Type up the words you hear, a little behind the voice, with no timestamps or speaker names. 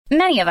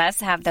Many of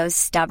us have those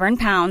stubborn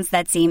pounds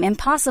that seem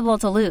impossible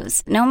to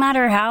lose, no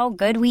matter how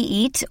good we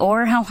eat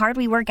or how hard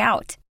we work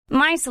out.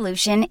 My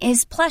solution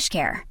is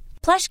PlushCare.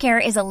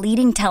 PlushCare is a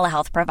leading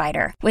telehealth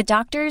provider with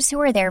doctors who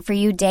are there for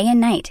you day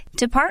and night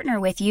to partner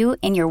with you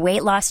in your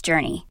weight loss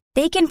journey.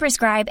 They can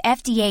prescribe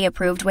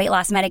FDA-approved weight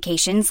loss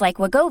medications like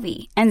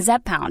Wegovy and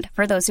Zepbound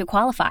for those who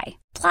qualify.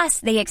 Plus,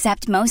 they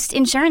accept most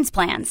insurance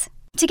plans.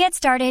 To get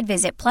started,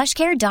 visit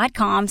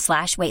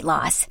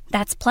plushcare.com/weightloss.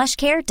 That's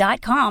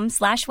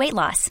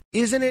plushcare.com/weightloss.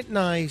 Isn't it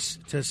nice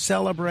to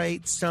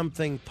celebrate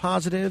something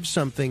positive,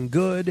 something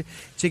good,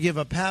 to give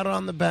a pat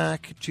on the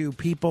back to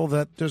people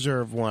that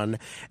deserve one?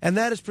 And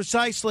that is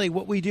precisely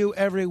what we do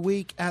every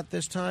week at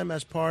this time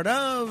as part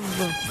of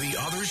The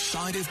Other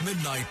Side of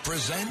Midnight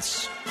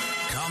presents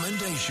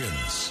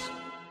Commendations.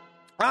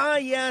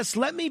 Yes,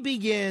 let me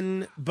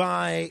begin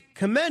by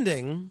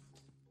commending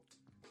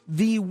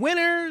the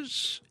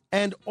winners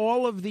and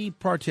all of the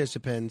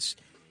participants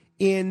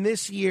in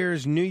this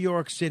year's New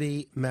York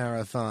City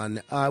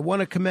Marathon. I want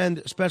to commend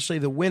especially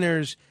the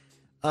winners,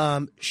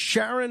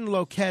 Sharon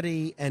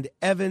Lochetti and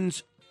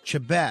Evans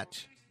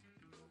Chibet.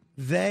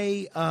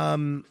 They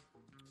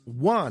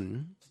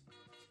won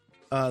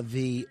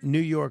the New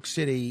York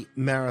City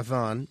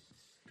Marathon,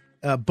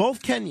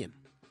 both Kenyan,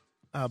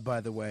 by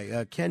the way.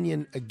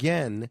 Kenyan,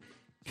 again,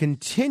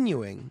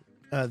 continuing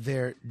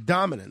their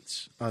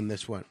dominance on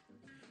this one.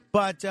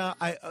 But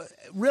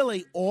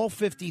really, all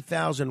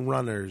 50,000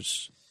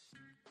 runners,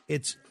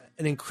 it's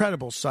an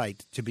incredible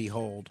sight to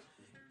behold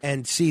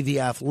and see the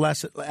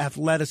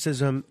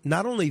athleticism,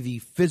 not only the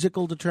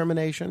physical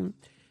determination,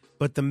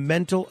 but the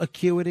mental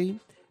acuity,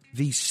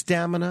 the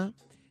stamina,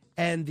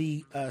 and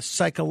the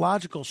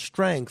psychological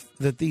strength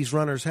that these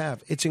runners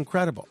have. It's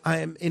incredible.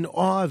 I am in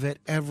awe of it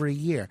every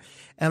year.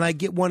 And I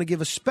want to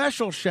give a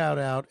special shout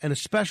out and a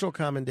special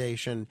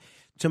commendation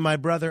to my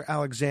brother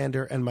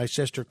Alexander and my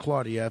sister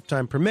Claudia. If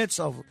time permits,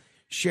 I'll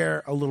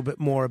share a little bit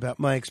more about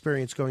my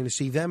experience going to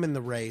see them in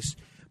the race.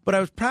 But I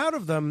was proud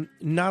of them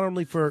not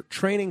only for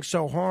training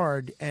so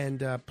hard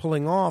and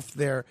pulling off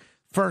their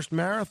first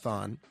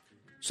marathon,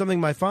 something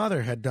my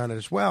father had done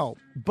as well,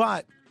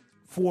 but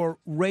for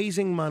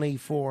raising money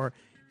for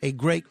a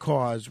great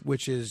cause,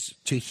 which is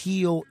to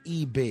heal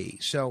EB.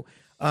 So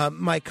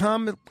my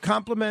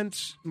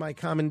compliments, my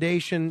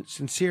commendation,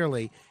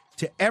 sincerely,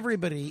 to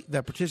everybody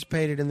that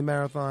participated in the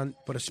marathon,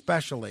 but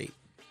especially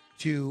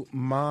to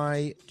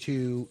my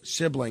two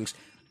siblings.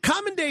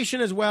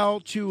 Commendation as well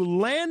to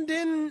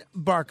Landon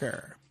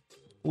Barker.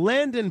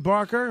 Landon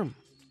Barker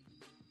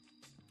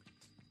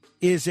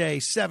is a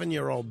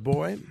 7-year-old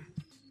boy.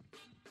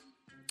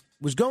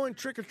 Was going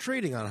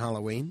trick-or-treating on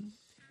Halloween.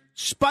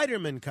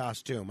 Spider-Man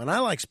costume. And I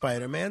like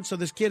Spider-Man, so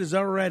this kid is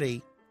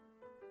already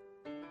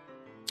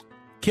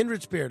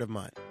kindred spirit of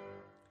mine.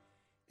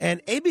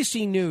 And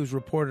ABC News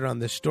reported on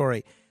this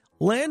story.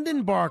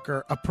 Landon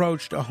Barker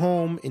approached a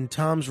home in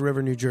Toms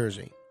River, New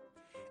Jersey,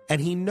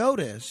 and he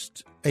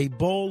noticed a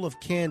bowl of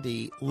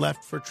candy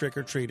left for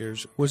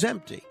trick-or-treaters was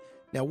empty.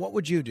 Now, what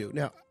would you do?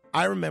 Now,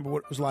 I remember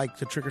what it was like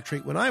to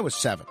trick-or-treat when I was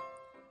 7.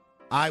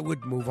 I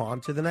would move on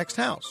to the next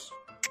house.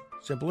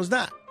 Simple as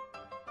that.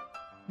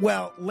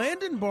 Well,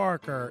 Landon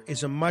Barker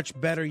is a much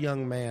better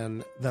young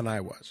man than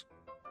I was.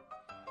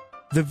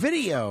 The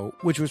video,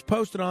 which was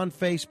posted on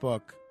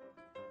Facebook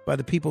by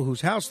the people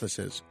whose house this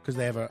is, because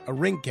they have a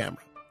Ring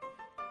camera,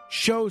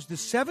 shows the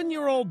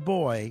 7-year-old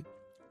boy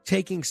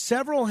taking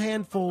several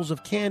handfuls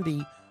of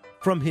candy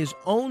from his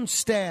own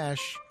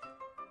stash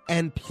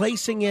and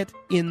placing it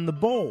in the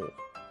bowl.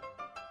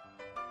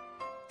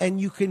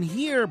 And you can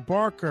hear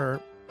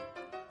Barker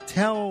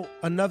tell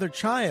another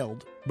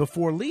child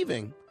before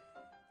leaving,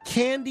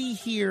 candy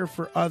here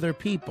for other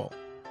people.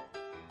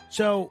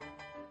 So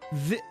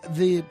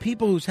the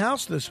people whose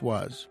house this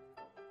was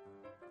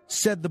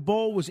said the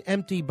bowl was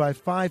empty by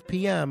 5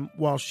 p.m.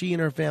 while she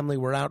and her family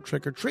were out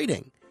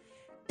trick-or-treating,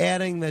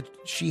 adding that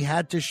she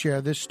had to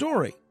share this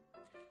story.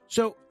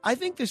 So I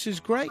think this is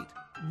great.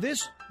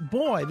 This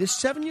boy, this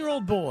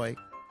 7-year-old boy,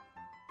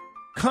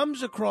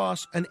 comes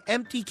across an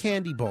empty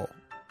candy bowl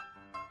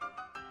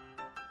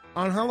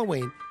on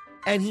Halloween,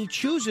 and he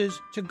chooses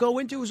to go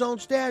into his own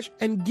stash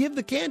and give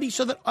the candy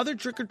so that other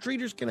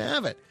trick-or-treaters can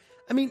have it.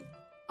 I mean,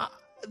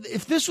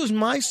 if this was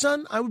my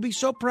son, I would be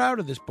so proud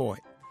of this boy.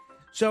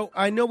 So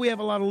I know we have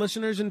a lot of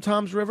listeners in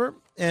Toms River,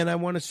 and I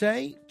want to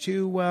say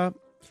to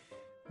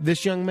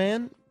this young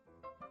man,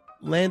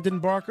 Landon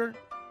Barker,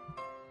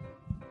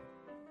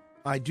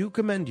 I do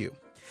commend you.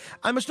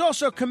 I must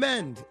also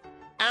commend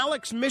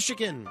Alex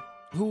Michigan,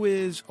 who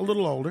is a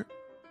little older.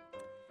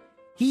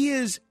 He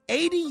is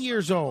 80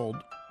 years old,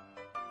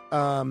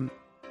 and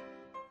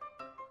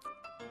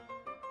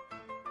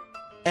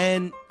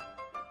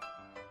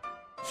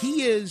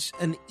he is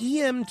an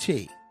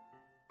EMT.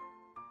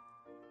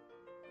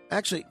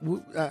 Actually,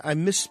 I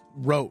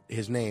miswrote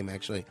his name,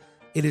 actually.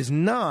 It is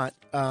not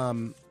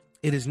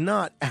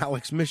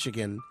Alex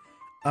Michigan.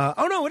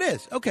 Oh, no, it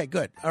is. Okay,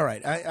 good. All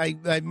right.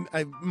 I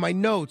my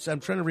notes,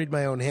 I'm trying to read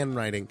my own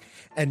handwriting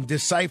and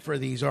decipher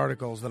these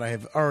articles that I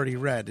have already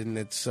read, and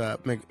it's,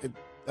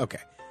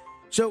 okay.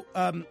 So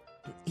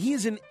he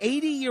is an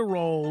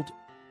 80-year-old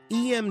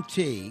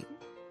EMT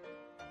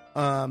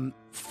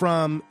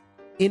from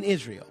in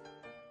Israel.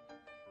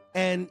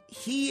 And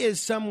he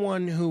is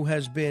someone who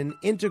has been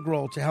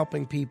integral to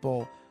helping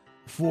people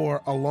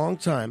for a long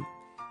time.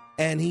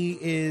 And he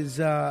is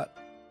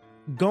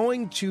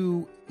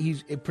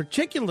he's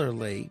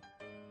particularly,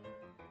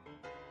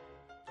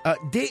 I'm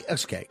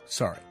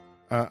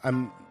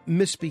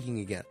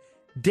misspeaking again.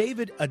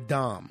 David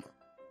Adam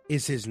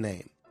is his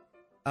name.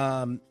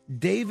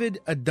 David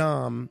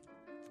Adam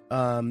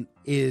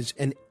is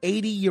an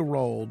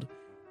 80-year-old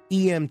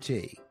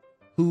EMT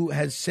who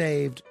has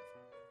saved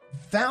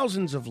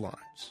thousands of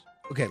lives.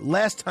 Okay,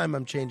 last time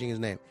I'm changing his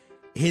name.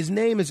 His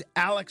name is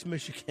Alex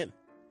Michigan.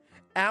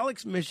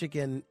 Alex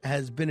Michigan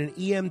has been an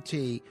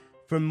EMT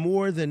for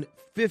more than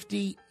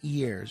 50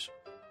 years.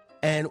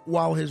 And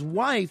while his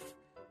wife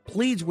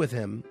pleads with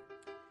him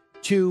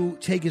to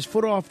take his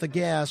foot off the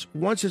gas,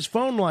 once his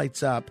phone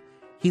lights up,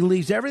 he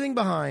leaves everything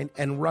behind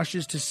and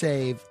rushes to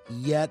save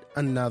yet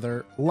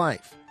another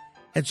life.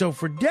 And so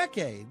for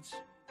decades,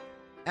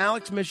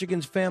 Alex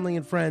Michigan's family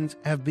and friends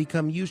have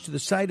become used to the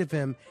sight of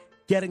him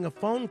getting a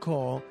phone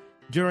call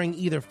during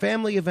either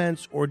family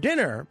events or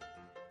dinner,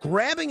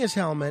 grabbing his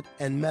helmet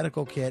and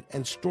medical kit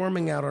and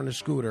storming out on a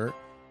scooter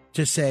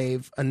to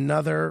save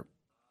another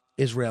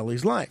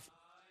Israeli's life.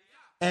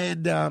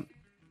 And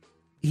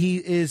he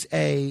is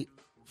a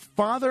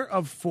father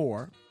of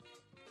 4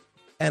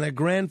 and a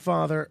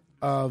grandfather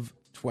of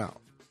 12.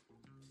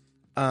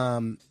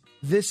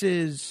 This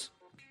is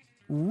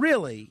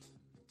really,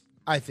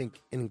 I think,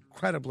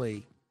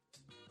 incredibly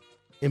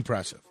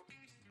impressive.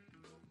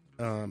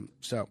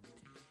 So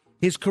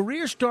his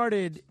career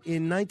started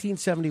in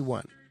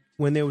 1971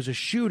 when there was a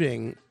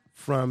shooting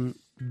from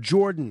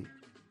Jordan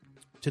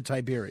to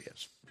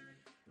Tiberias.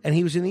 And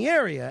he was in the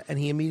area, and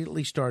he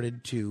immediately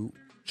started to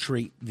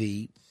treat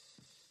the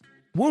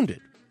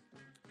wounded.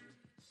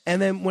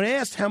 And then when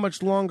asked how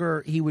much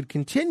longer he would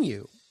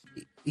continue,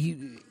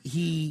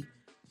 he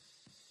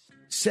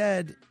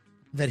said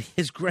that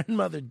his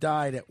grandmother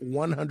died at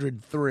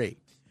 103.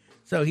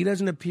 So he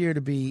doesn't appear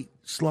to be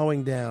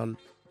slowing down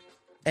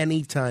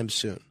anytime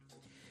soon.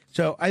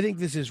 So I think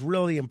this is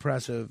really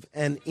impressive.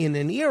 And in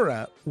an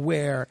era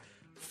where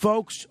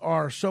folks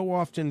are so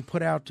often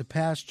put out to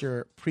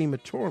pasture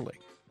prematurely,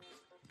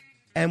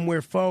 and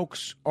where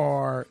folks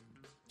are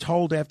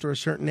told after a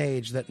certain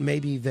age that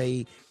maybe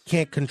they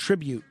can't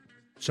contribute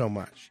so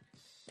much,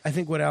 I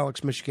think what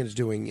Alex Michigan is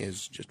doing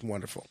is just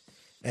wonderful.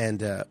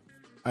 And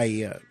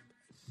I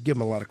give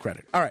him a lot of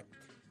credit. All right.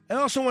 I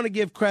also want to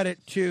give credit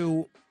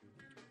to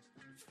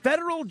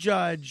federal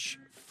judge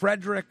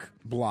Frederick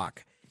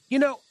Block. You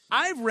know,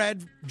 I've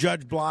read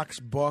Judge Block's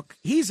book.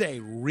 He's a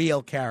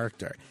real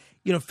character.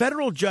 You know,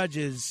 federal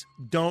judges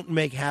don't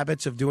make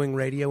habits of doing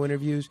radio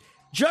interviews.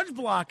 Judge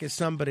Block is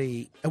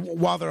somebody,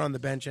 while they're on the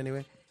bench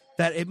anyway,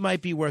 that it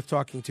might be worth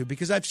talking to,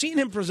 because I've seen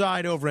him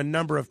preside over a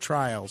number of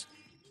trials,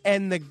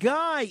 and the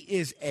guy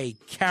is a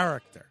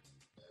character.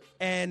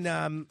 And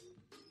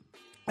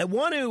I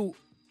want to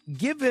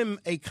give him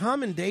a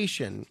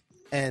commendation,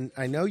 and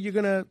I know you're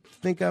going to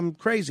think I'm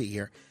crazy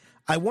here.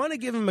 I want to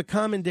give him a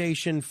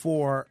commendation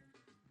for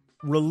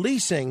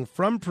releasing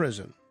from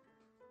prison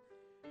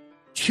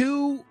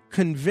 2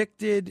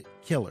 convicted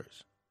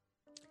killers.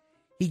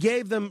 He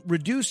gave them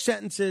reduced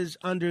sentences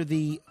under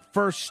the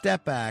First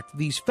Step Act.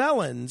 These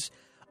felons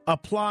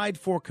applied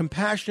for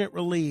compassionate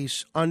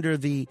release under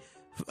the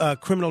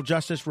criminal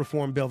justice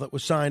reform bill that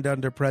was signed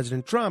under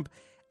President Trump.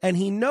 And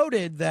he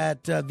noted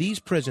that these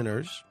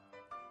prisoners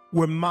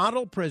were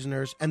model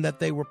prisoners and that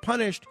they were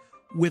punished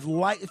with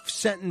life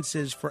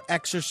sentences for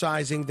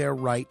exercising their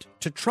right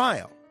to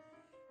trial.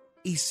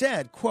 He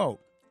said, quote,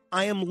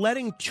 "I am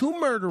letting 2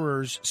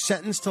 murderers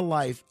sentenced to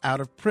life out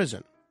of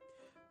prison,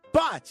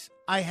 but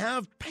I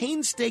have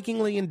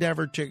painstakingly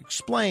endeavored to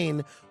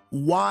explain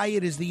why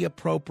it is the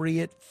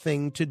appropriate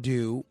thing to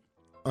do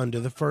under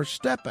the First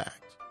Step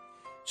Act."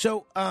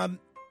 So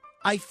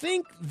I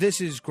think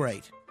this is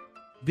great,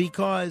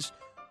 because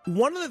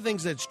one of the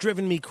things that's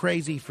driven me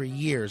crazy for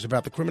years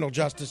about the criminal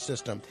justice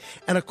system,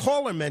 and a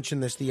caller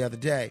mentioned this the other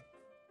day,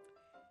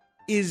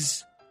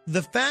 is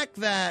the fact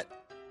that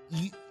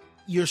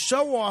you're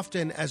so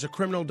often, as a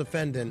criminal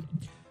defendant,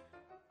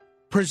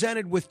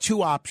 presented with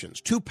 2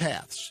 options, 2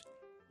 paths.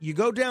 You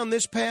go down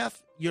this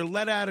path, you're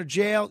let out of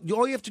jail.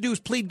 All you have to do is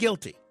plead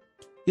guilty.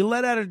 You're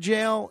let out of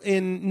jail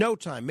in no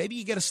time. Maybe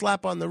you get a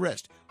slap on the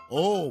wrist.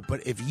 Oh,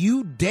 but if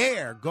you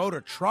dare go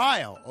to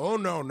trial, oh,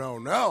 no, no,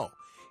 no.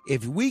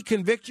 If we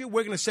convict you,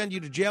 we're going to send you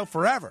to jail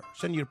forever,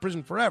 send you to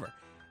prison forever.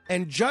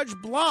 And Judge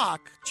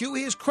Block, to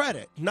his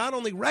credit, not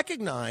only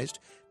recognized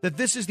that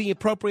this is the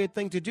appropriate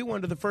thing to do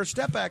under the First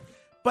Step Act,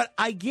 but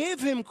I give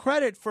him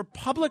credit for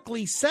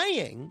publicly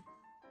saying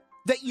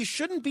that you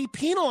shouldn't be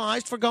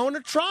penalized for going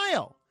to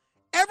trial.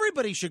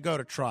 Everybody should go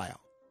to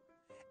trial.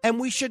 And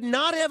we should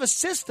not have a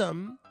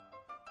system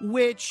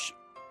which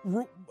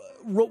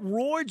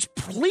rewards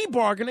plea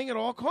bargaining at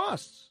all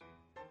costs.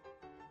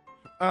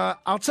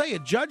 I'll tell you,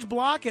 Judge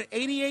Block at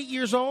 88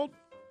 years old,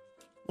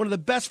 one of the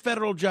best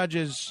federal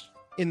judges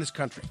in this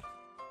country.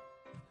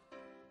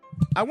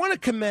 I want to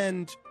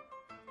commend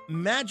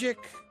magic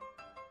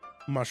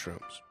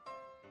mushrooms.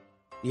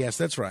 Yes,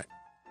 that's right.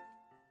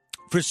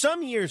 For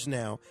some years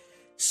now,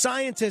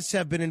 scientists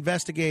have been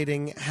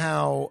investigating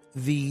how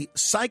the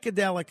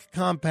psychedelic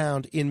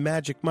compound in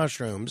magic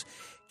mushrooms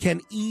can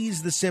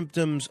ease the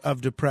symptoms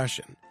of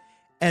depression.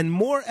 And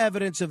more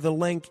evidence of the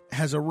link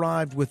has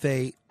arrived with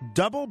a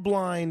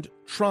double-blind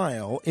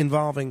trial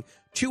involving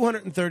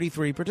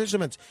 233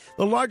 participants,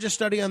 the largest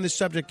study on this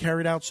subject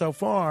carried out so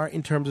far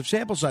in terms of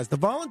sample size. The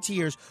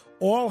volunteers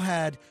all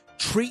had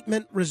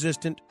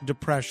treatment-resistant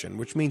depression,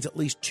 which means at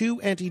least 2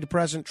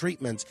 antidepressant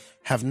treatments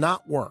have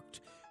not worked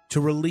to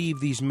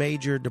relieve these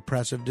major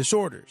depressive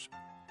disorders.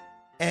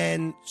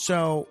 And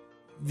so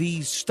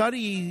the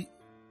study,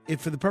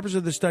 for the purpose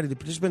of the study, the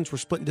participants were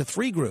split into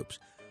 3 groups.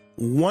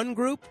 One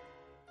group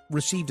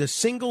received a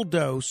single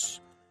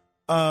dose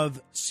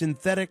of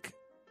synthetic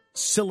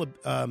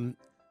psilocybin,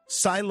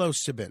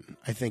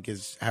 I think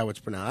is how it's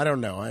pronounced. I don't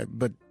know,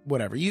 but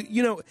whatever.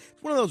 You know, it's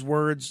one of those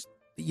words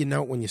that you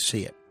know when you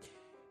see it.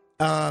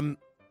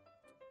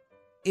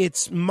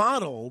 It's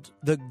modeled,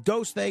 the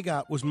dose they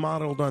got was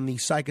modeled on the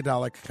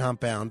psychedelic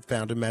compound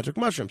found in magic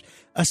mushrooms.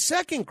 A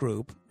second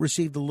group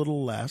received a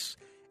little less,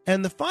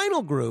 and the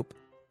final group,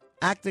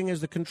 acting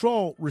as the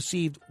control,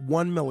 received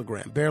 1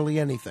 milligram, barely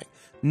anything.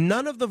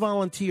 None of the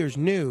volunteers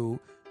knew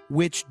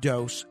which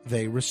dose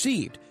they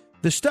received.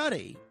 The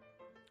study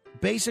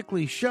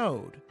basically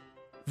showed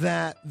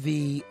that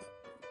the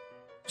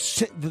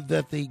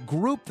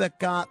group that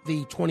got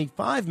the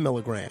 25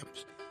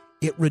 milligrams,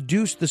 it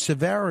reduced the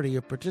severity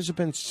of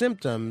participants'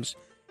 symptoms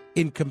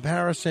in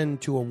comparison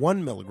to a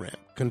 1 milligram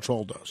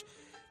control dose.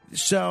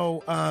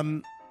 So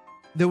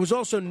there was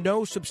also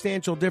no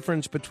substantial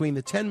difference between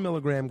the 10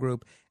 milligram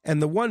group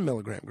and the 1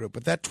 milligram group.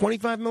 But that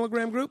 25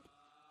 milligram group,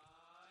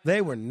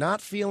 they were not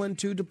feeling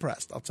too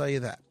depressed, I'll tell you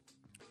that.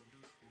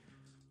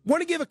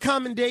 Want to give a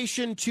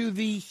commendation to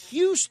the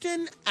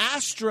Houston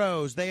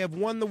Astros. They have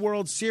won the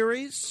World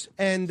Series,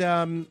 and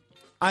I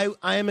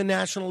am a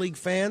National League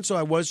fan, so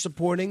I was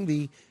supporting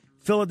the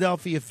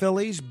Philadelphia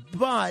Phillies,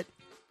 but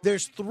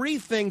there's 3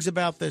 things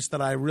about this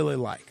that I really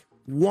like.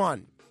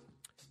 1,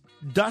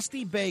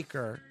 Dusty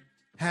Baker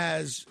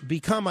has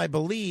become, I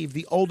believe,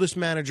 the oldest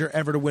manager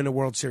ever to win a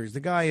World Series. The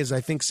guy is, I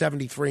think,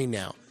 73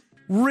 now.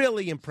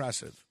 Really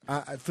impressive.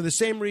 For the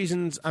same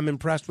reasons I'm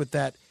impressed with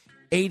that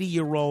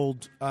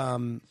 80-year-old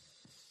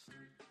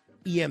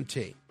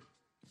EMT.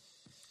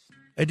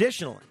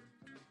 Additionally,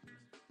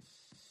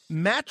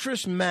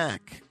 Mattress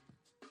Mac,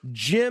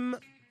 Jim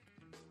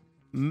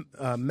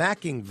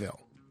Mackingville,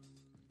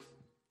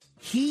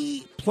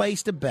 he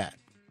placed a bet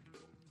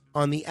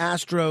on the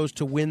Astros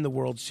to win the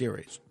World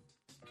Series.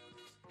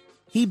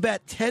 He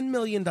bet $10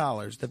 million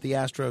that the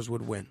Astros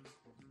would win.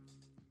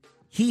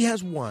 He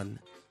has won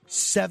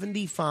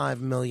 $75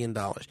 million.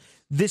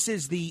 This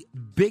is the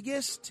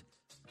biggest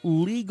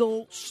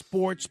legal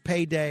sports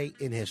payday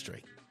in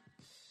history.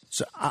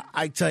 So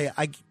I tell you,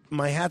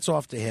 my hat's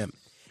off to him.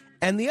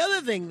 And the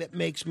other thing that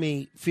makes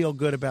me feel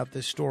good about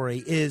this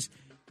story is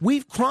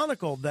we've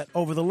chronicled that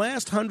over the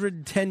last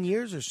 110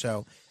 years or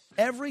so,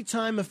 every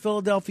time a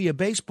Philadelphia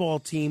baseball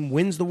team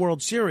wins the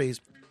World Series,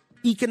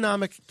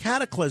 economic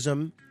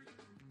cataclysm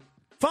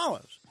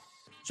follows.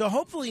 So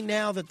hopefully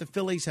now that the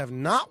Phillies have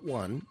not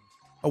won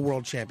a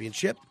world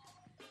championship,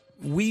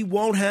 we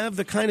won't have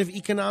the kind of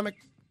economic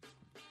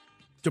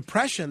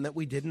depression that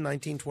we did in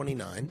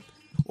 1929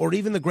 or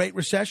even the Great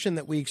Recession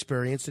that we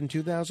experienced in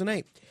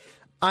 2008.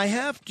 I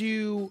have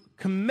to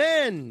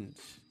commend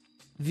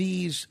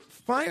these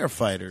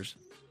firefighters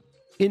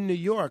in New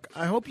York.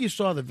 I hope you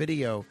saw the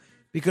video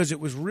because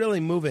it was really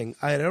moving.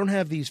 I don't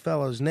have these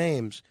fellows'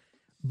 names,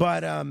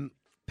 but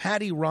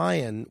Patty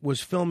Ryan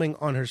was filming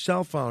on her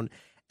cell phone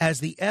as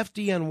the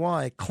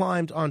FDNY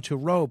climbed onto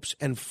ropes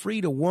and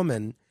freed a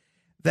woman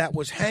that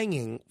was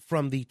hanging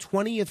from the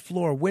 20th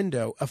floor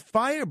window. A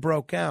fire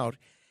broke out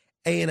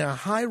in a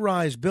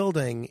high-rise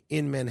building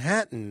in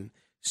Manhattan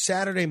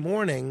Saturday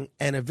morning,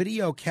 and a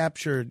video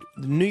captured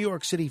New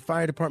York City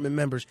Fire Department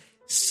members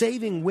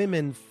saving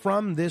women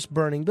from this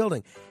burning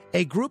building.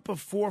 A group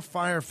of 4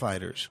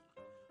 firefighters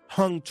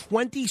hung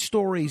 20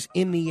 stories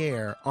in the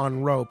air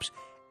on ropes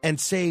and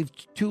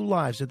saved 2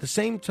 lives. At the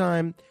same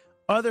time,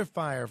 other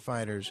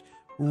firefighters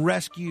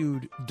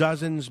rescued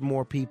dozens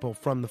more people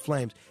from the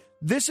flames.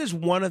 This is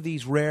one of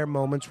these rare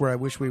moments where I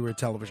wish we were a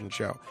television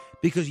show,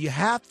 because you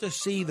have to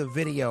see the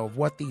video of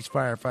what these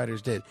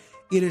firefighters did.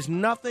 It is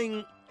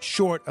nothing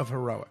short of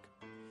heroic.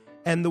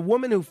 And the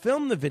woman who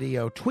filmed the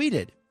video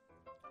tweeted,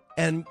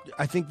 and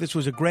I think this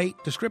was a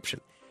great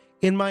description,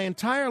 "In my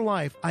entire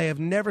life, I have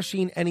never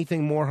seen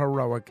anything more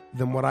heroic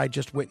than what I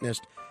just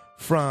witnessed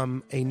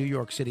from a New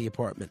York City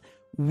apartment.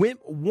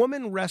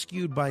 Woman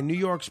rescued by New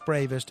York's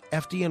bravest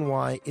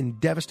FDNY in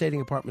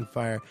devastating apartment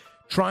fire.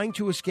 Trying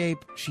to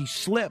escape, she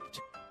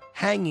slipped,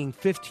 hanging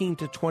 15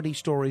 to 20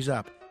 stories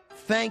up.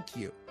 Thank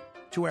you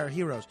to our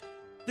heroes."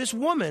 This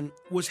woman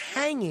was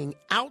hanging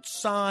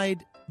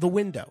outside the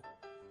window.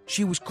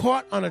 She was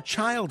caught on a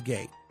child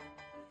gate.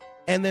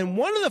 And then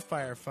one of the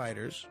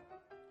firefighters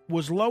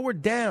was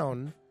lowered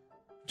down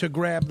to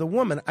grab the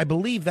woman. I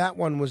believe that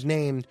one was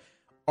named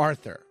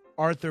Arthur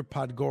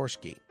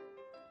Podgorski.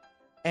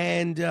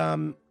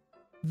 And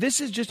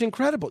this is just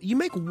incredible. You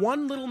make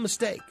one little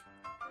mistake,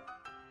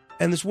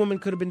 and this woman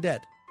could have been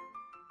dead.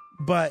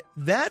 But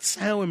that's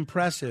how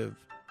impressive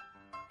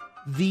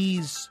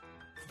these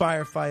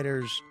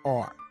firefighters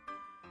are.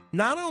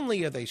 Not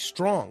only are they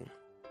strong,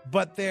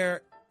 but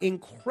they're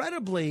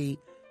incredibly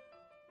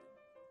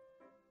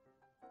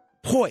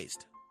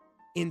poised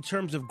in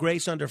terms of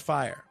grace under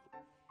fire.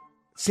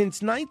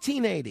 Since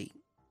 1980,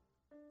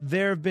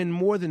 there have been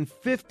more than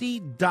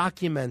 50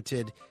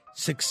 documented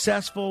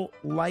successful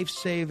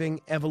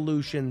life-saving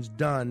evolutions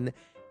done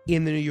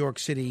in the New York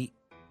City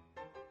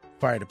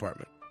Fire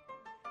Department.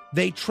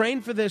 They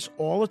train for this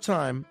all the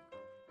time,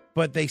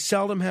 but they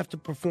seldom have to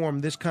perform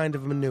this kind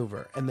of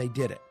maneuver, and they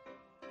did it.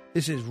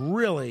 This is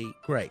really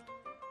great.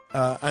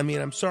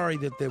 I'm sorry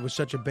that there was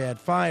such a bad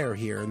fire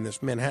here in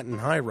this Manhattan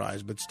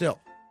high-rise, but still,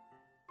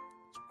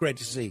 it's great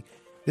to see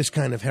this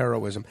kind of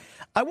heroism.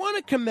 I want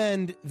to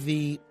commend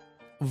the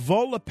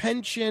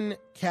Volapension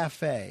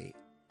Cafe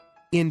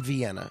in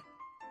Vienna.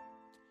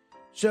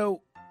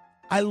 So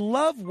I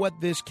love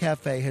what this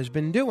cafe has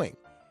been doing.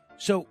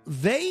 So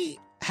they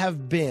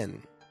have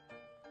been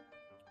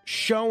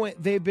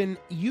they've been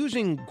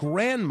using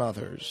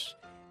grandmothers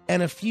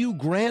and a few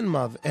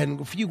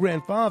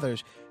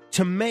grandfathers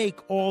to make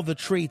all the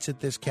treats at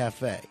this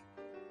cafe.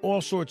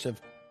 All sorts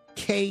of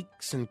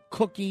cakes and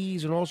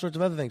cookies and all sorts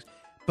of other things.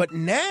 But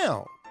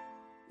now,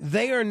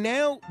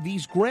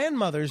 these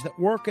grandmothers that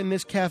work in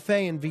this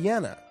cafe in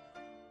Vienna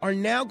are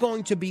now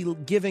going to be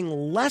giving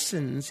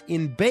lessons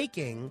in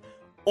baking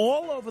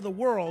all over the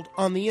world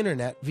on the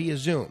internet via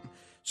Zoom.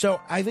 So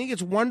I think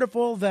it's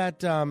wonderful that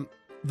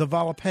the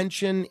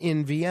Volapension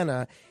in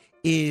Vienna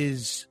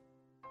is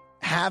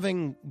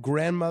having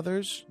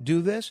grandmothers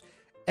do this.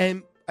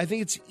 And I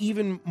think it's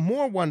even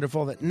more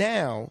wonderful that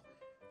now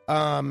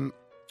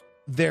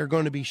they're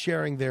going to be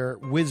sharing their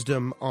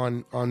wisdom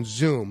on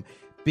Zoom,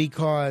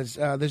 because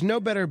there's no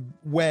better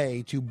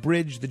way to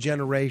bridge the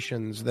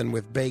generations than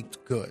with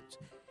baked goods.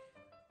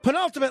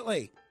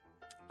 Penultimately,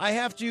 I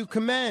have to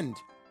commend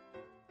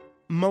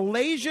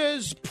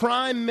Malaysia's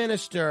Prime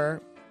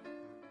Minister,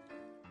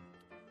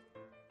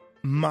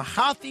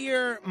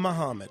 Mahathir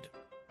Mohamad.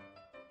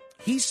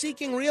 He's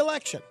seeking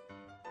re-election.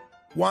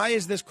 Why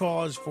is this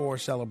cause for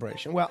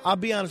celebration? Well, I'll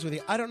be honest with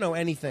you. I don't know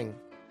anything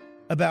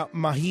about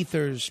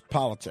Mahathir's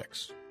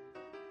politics.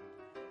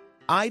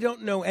 I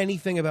don't know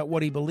anything about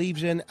what he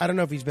believes in. I don't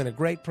know if he's been a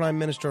great prime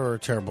minister or a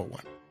terrible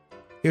one.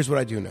 Here's what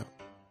I do know.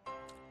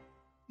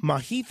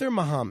 Mahathir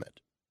Mohamad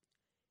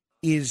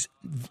is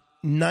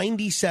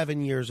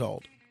 97 years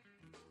old.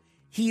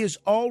 He is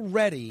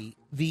already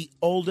the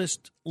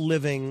oldest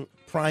living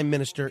prime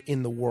minister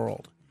in the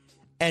world,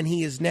 and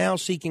he is now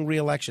seeking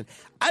re-election.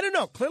 I don't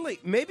know. Clearly,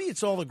 maybe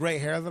it's all the gray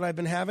hair that I've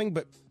been having,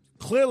 but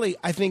clearly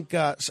I think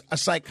a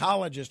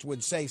psychologist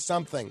would say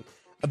something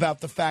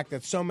about the fact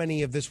that so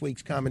many of this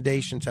week's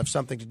commendations have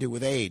something to do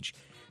with age.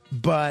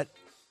 But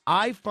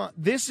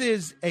this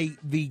is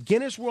the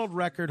Guinness World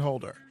Record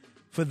holder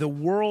for the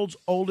world's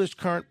oldest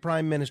current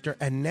prime minister,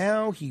 and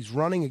now he's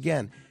running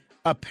again.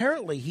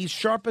 Apparently, he's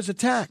sharp as a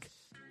tack,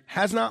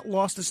 has not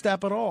lost a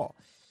step at all.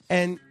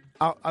 And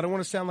I don't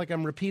want to sound like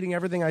I'm repeating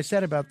everything I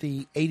said about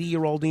the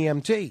 80-year-old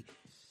EMT,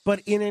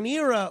 but in an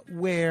era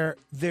where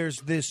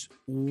there's this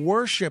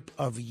worship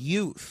of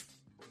youth,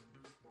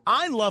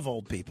 I love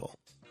old people.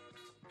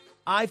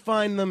 I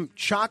find them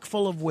chock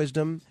full of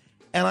wisdom,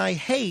 and I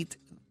hate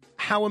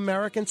how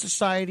American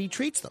society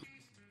treats them.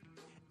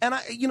 And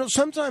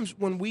sometimes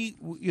when we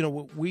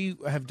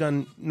have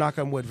done, knock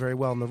on wood, very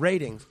well in the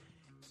ratings,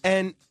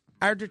 and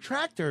our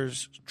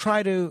detractors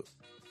try to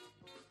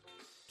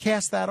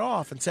cast that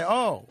off and say,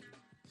 "Oh,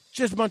 it's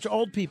just a bunch of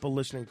old people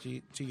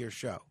listening to your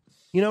show."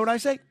 You know what I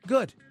say?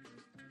 Good.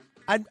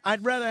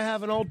 I'd rather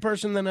have an old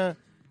person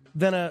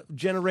than a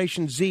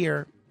Generation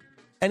Zer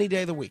any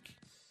day of the week.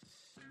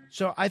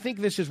 So I think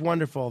this is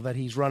wonderful that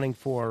he's running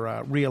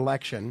for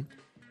re-election,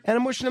 and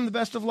I'm wishing him the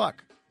best of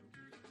luck.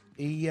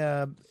 He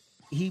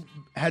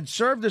had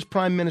served as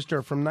prime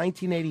minister from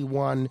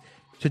 1981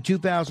 to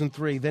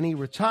 2003. Then he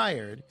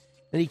retired.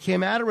 Then he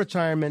came out of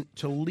retirement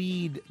to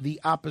lead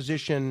the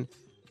opposition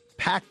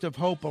Pact of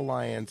Hope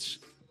Alliance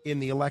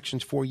in the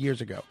elections 4 years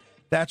ago.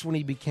 That's when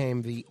he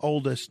became the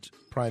oldest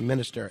prime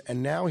minister.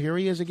 And now here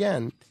he is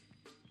again.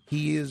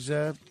 He is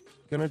going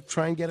to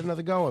try and get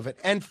another go of it.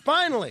 And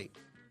finally,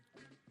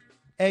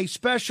 a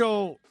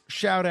special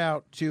shout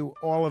out to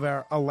all of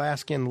our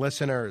Alaskan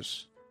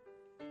listeners.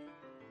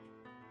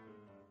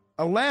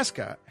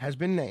 Alaska has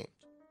been named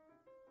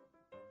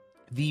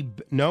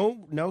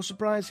no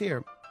surprise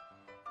here,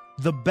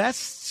 the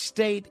best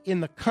state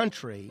in the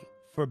country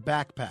for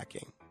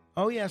backpacking.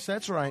 Oh, yes,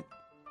 that's right.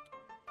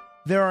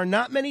 There are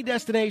not many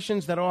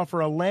destinations that offer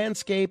a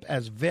landscape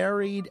as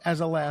varied as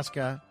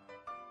Alaska,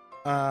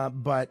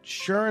 but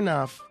sure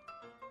enough,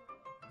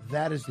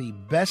 that is the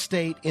best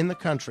state in the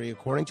country,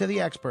 according to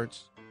the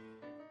experts,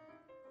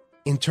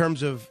 in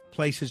terms of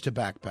places to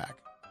backpack.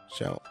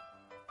 So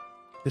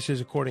this is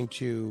according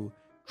to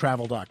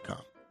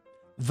travel.com,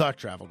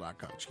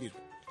 thetravel.com, excuse me.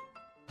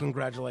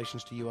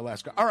 Congratulations to you,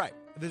 Alaska. All right.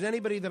 If there's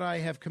anybody that I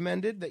have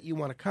commended that you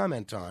want to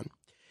comment on,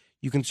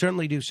 you can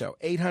certainly do so.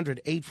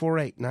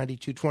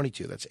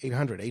 800-848-9222. That's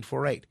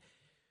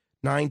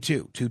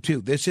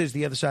 800-848-9222. This is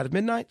The Other Side of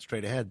Midnight.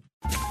 Straight ahead.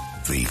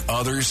 The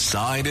Other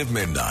Side of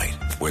Midnight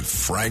with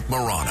Frank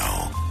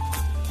Morano.